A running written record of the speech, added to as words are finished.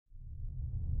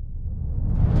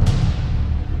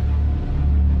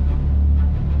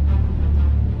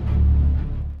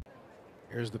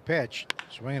Here's the pitch.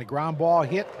 Swinging a ground ball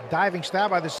hit. Diving stab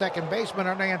by the second baseman.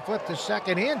 Hernandez flipped to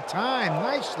second in time.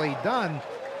 Nicely done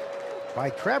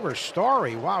by Trevor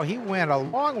Story. Wow, he went a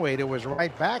long way to his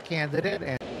right, backhanded it.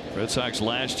 And Red Sox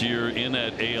last year in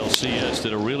that ALCS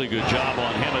did a really good job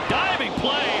on him. A diving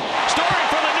play. Story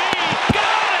for the knee.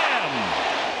 Got him!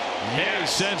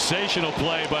 Yes. A sensational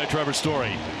play by Trevor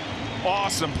Story.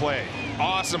 Awesome play.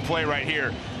 Awesome play right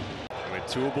here. With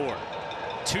 2 aboard.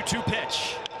 2-2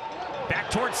 pitch. Back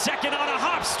towards second on a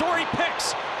hop. Story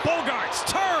picks. Bogarts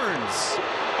turns.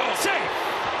 Safe.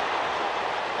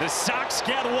 The Sox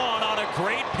get 1 on a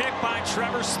great pick by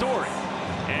Trevor Story.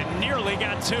 And nearly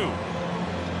got 2.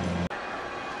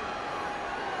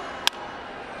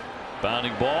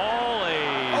 Bounding ball.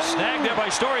 A snag there by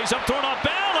Story. He's up throwing off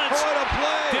balance. What a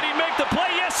play. Did he make the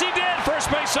play? Yes, he did. First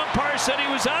base umpire said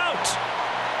he was out.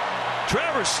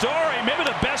 Trevor Story, maybe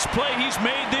the best play he's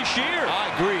made this year. I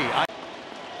agree.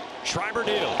 Schreiber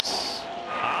deals.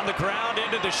 On the ground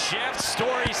into the shift.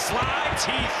 Story slides.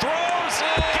 He throws.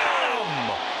 Got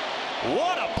him!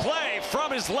 What a play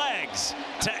from his legs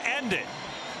to end it.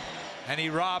 And he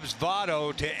robs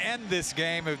Votto to end this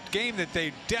game, a game that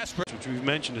they desperately. Which we've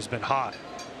mentioned has been hot.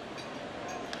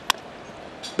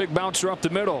 Big bouncer up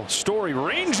the middle. Story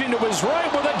ranging to his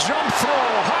right with a jump throw.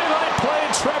 Highlight play,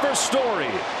 Trevor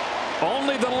Story.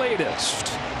 Only the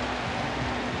latest.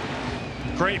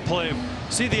 Great play.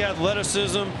 See the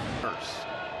athleticism.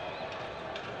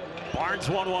 Barnes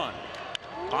 1-1.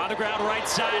 On the ground right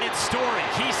side, it's Story.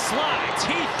 He slides,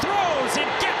 he throws, and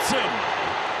gets him.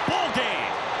 Ball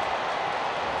game.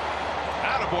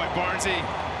 Attaboy, Barnesy.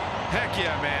 Heck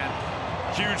yeah, man.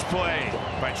 Huge play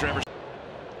by Trevor.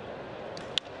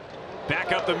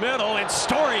 Back up the middle, and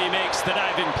Story makes the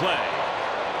diving play.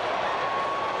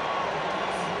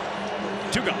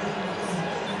 2 gone.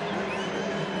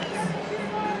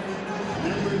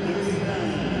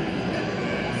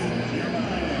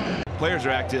 Players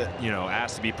are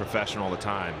asked to be professional all the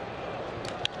time.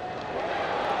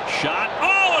 Shot.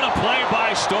 Oh, and a play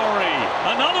by Story.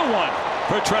 Another one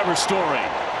for Trevor Story.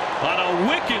 On a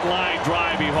wicked line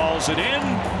drive, he hauls it in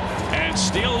and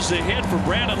steals the hit for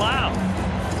Brandon Lau.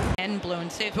 And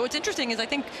blown safe. But what's interesting is I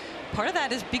think part of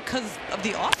that is because of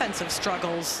the offensive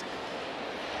struggles.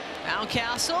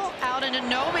 Mountcastle out into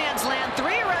no man's land. 3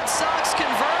 Red Sox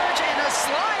converge in a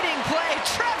sliding play.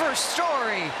 Trevor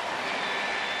Story.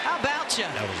 How about you?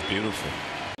 That was beautiful.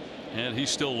 And he's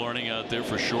still learning out there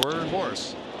for sure. Of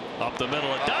course. Up the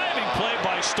middle, a diving play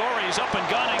by Story. He's up and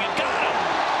gunning and got him.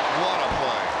 What a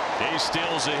play. He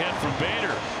steals a hit from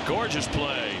Bader. Gorgeous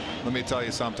play. Let me tell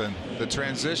you something. The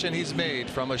transition he's made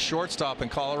from a shortstop in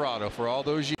Colorado for all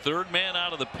those years. Third man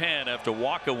out of the pen after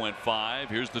Waka went 5.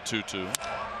 Here's the 2-2.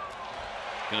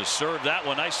 Going to serve that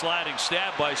one. Nice sliding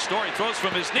stab by Story. Throws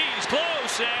from his knees.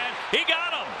 Close, and he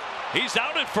got him. He's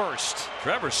out at first.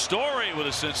 Trevor Story with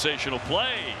a sensational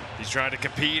play. He's trying to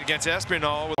compete against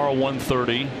Espinal. Tomorrow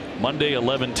 1:30, Monday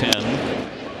 11:10,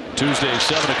 Tuesday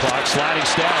 7 o'clock. Sliding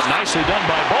stab, nicely done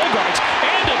by Bogarts,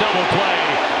 and a double play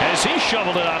as he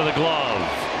shoveled it out of the glove.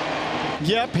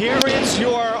 Yep, here is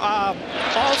your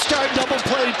all-star double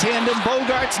play tandem.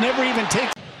 Bogarts never even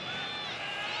takes.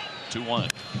 2-1.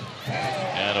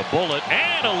 And a bullet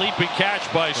and a leaping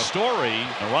catch by Story.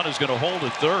 The run is going to hold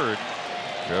at third.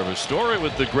 Trevor Story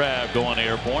with the grab going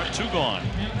airborne. 2 gone.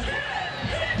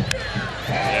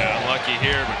 Yeah, unlucky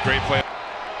here, but great play.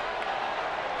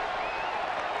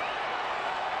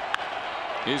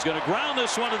 He's going to ground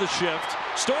this one to the shift.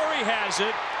 Story has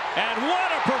it. And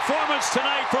what a performance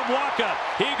tonight from Waka.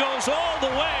 He goes all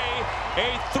the way.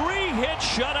 A 3-hit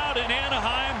shutout in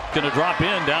Anaheim. Going to drop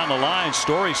in down the line.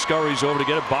 Story scurries over to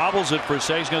get it. Bobbles it for a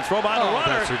second. He's going to throw by the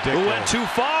runner who went too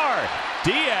far.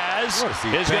 Diaz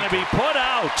is going to be put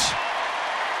out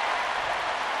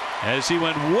as he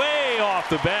went way off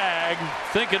the bag.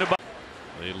 Thinking about.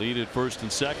 They lead at first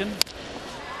and second.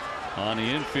 On the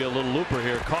infield, little looper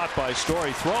here. Caught by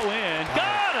Story. Throw in.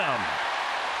 Got him.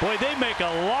 Boy, they make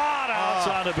a lot of outs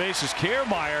on the bases.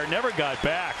 Kiermaier never got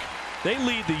back. They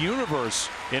lead the universe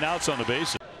in outs on the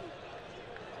bases.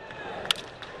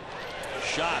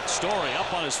 Shot. Story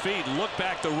up on his feet. Look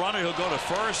back. The runner. He'll go to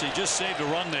first. He just saved a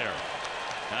run there.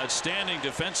 Outstanding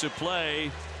defensive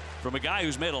play from a guy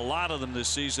who's made a lot of them this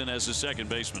season as a second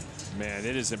baseman. Man,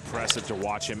 it is impressive to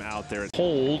watch him out there.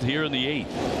 Hold here in the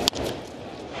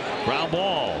 8th. Ground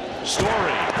ball. Story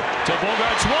to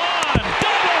Bogarts. 1.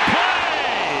 Double play.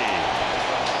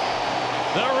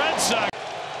 The Red Sox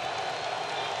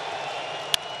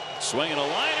swinging a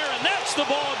liner, and that's the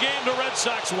ball game. The Red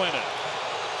Sox win it.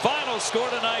 Final score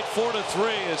tonight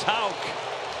 4-3 as Houck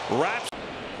wraps.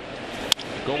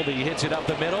 Goldie hits it up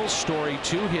the middle. Story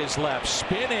to his left,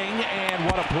 spinning, and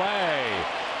what a play.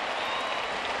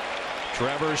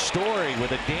 Trevor Story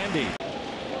with a dandy.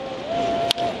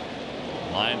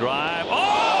 Line drive. Oh,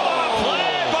 a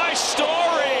play by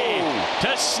Story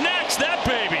to snatch that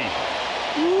baby.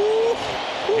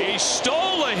 He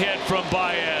stole a hit from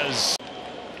Baez.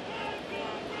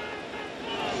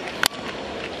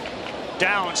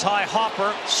 Downs high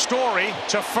hopper. Story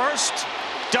to first.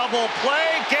 Double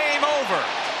play. Game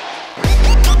over.